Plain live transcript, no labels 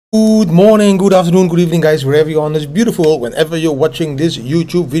Good morning, good afternoon, good evening guys, wherever you are on this beautiful, whenever you're watching this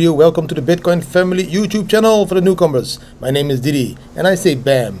YouTube video. Welcome to the Bitcoin Family YouTube channel for the newcomers. My name is Didi and I say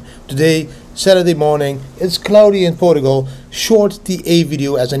bam. Today, Saturday morning, it's cloudy in Portugal. Short TA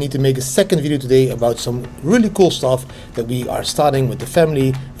video as I need to make a second video today about some really cool stuff that we are starting with the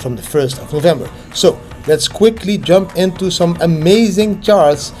family from the 1st of November. So let's quickly jump into some amazing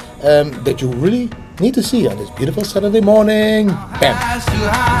charts that you really need to see on this beautiful Saturday morning. Bam.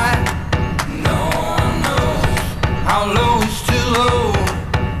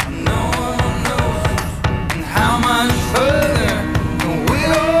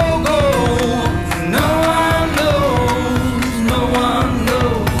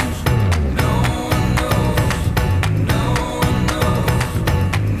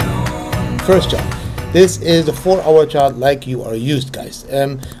 First chart. This is the 4-hour chart like you are used, guys.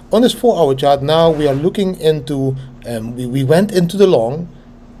 On this 4-hour chart now we are looking into, we went into the long.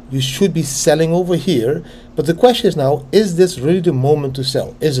 You should be selling over here. But the question is now, is this really the moment to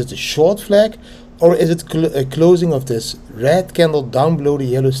sell? Is it a short flag or is it a closing of this red candle down below the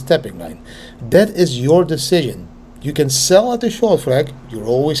yellow stepping line? That is your decision. You can sell at the short flag. You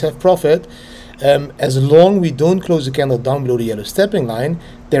always have profit. As long we don't close the candle down below the yellow stepping line,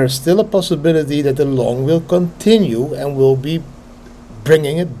 there is still a possibility that the long will continue and will be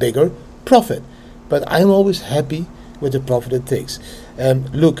bringing a bigger profit. But I'm always happy with the profit it takes.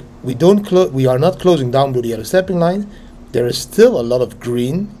 Look, we are not closing down below the yellow stepping line. There is still a lot of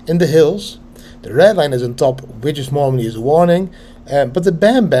green in the hills. The red line is on top, which is normally a warning. But the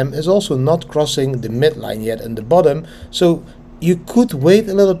bam bam is also not crossing the midline yet in the bottom. So you could wait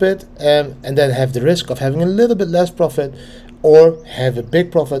a little bit and then have the risk of having a little bit less profit, or have a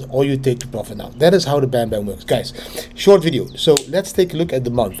big profit, or you take the profit now. That is how the bam bam works, guys. Short video. So let's take a look at the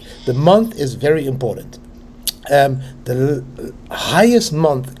month. The month is very important. The highest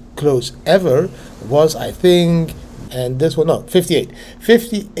month close ever was, I think, and this one, no,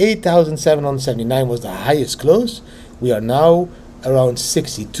 58,779 was the highest close. We are now around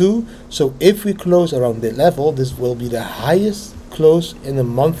 62. So if we close around that level, this will be the highest close in a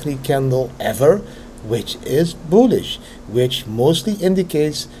monthly candle ever, which is bullish, which mostly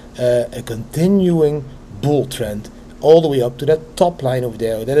indicates a continuing bull trend all the way up to that top line over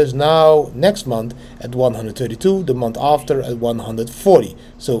there. That is now next month at 132, the month after at 140.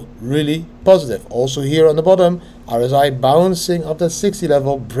 So really positive. Also here on the bottom, RSI bouncing up that 60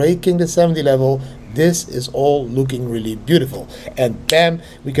 level, breaking the 70 level. This is all looking really beautiful. And bam,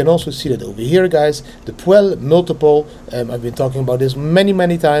 we can also see that over here, guys, the Puel multiple. I've been talking about this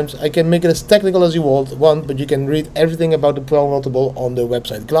many times. I can make it as technical as you want, but you can read everything about the Puel multiple on the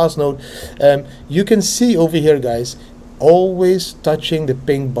website Glassnode. You can see over here, guys, always touching the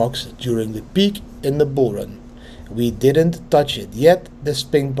pink box during the peak in the bull run. We didn't touch it yet, this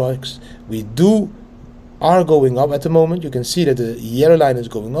pink box. We are going up at the moment. You can see that the yellow line is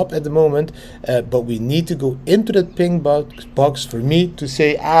going up at the moment, but we need to go into that pink box for me to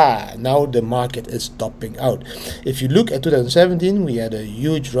say, now the market is topping out. If you look at 2017, we had a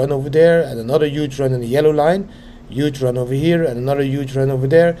huge run over there and another huge run in the yellow line, huge run over here and another huge run over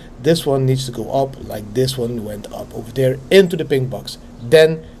there. This one needs to go up like this one went up over there into the pink box.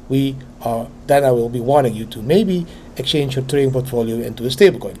 Then I will be warning you to maybe exchange your trading portfolio into a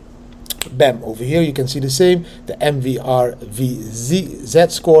stablecoin. Bam, over here you can see the same, the MVRVZ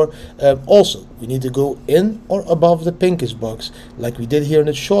score. Also, we need to go in or above the pinkish box like we did here in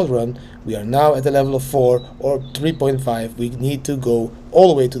the short run. We are now at the level of 4 or 3.5. We need to go all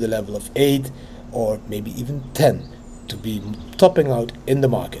the way to the level of 8 or maybe even 10 to be topping out in the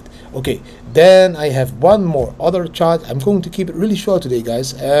market. Okay, then I have one more other chart. I'm going to keep it really short today,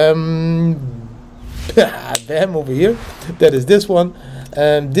 guys. Bam, over here, that is this one.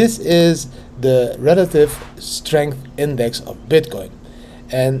 This is the relative strength index of Bitcoin,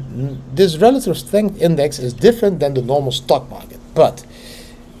 and this relative strength index is different than the normal stock market. But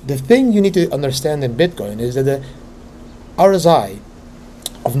the thing you need to understand in Bitcoin is that the RSI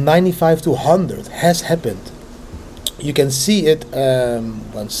of 95 to 100 has happened. You can see it,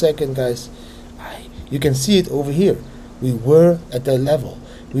 one second, guys. You can see it over here. We were at that level.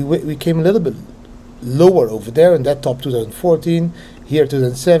 We came a little bit lower over there in that top 2014. Here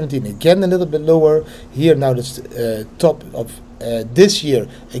 2017 again a little bit lower. Here now this top of this year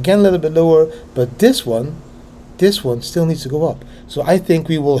again a little bit lower. But this one still needs to go up. So I think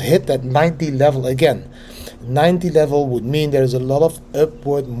we will hit that 90 level again. 90 level would mean there is a lot of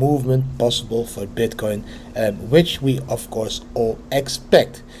upward movement possible for Bitcoin, which we of course all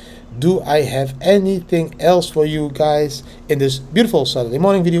expect. Do I have anything else for you guys in this beautiful Saturday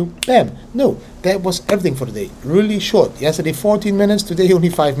morning video? Bam! No, that was everything for today. Really short. Yesterday 14 minutes, today only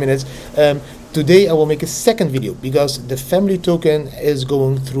 5 minutes. Today I will make a second video because the family token is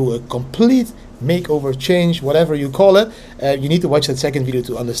going through a complete makeover, change, whatever you call it. You need to watch that second video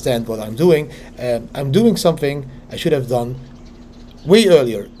to understand what I'm doing. I'm doing something I should have done way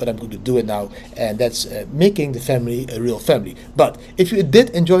earlier, but I'm going to do it now, and that's making the family a real family. But if you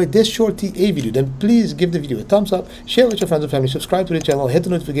did enjoy this short TA video, then please give the video a thumbs up, share with your friends and family, subscribe to the channel, hit the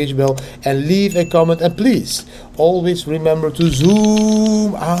notification bell, and leave a comment. And please always remember to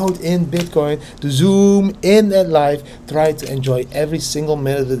zoom out in Bitcoin, to zoom in at life. Try to enjoy every single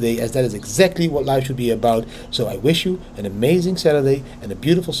minute of the day, as that is exactly what life should be about. So I wish you an amazing Saturday and a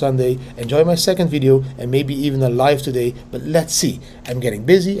beautiful Sunday. Enjoy my second video and maybe even a live today, but let's see. I'm getting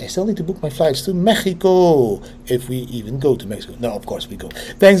busy. I still need to book my flights to Mexico, if we even go to Mexico. No, of course we go.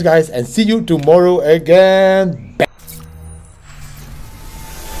 Thanks guys, and see you tomorrow again. Bye.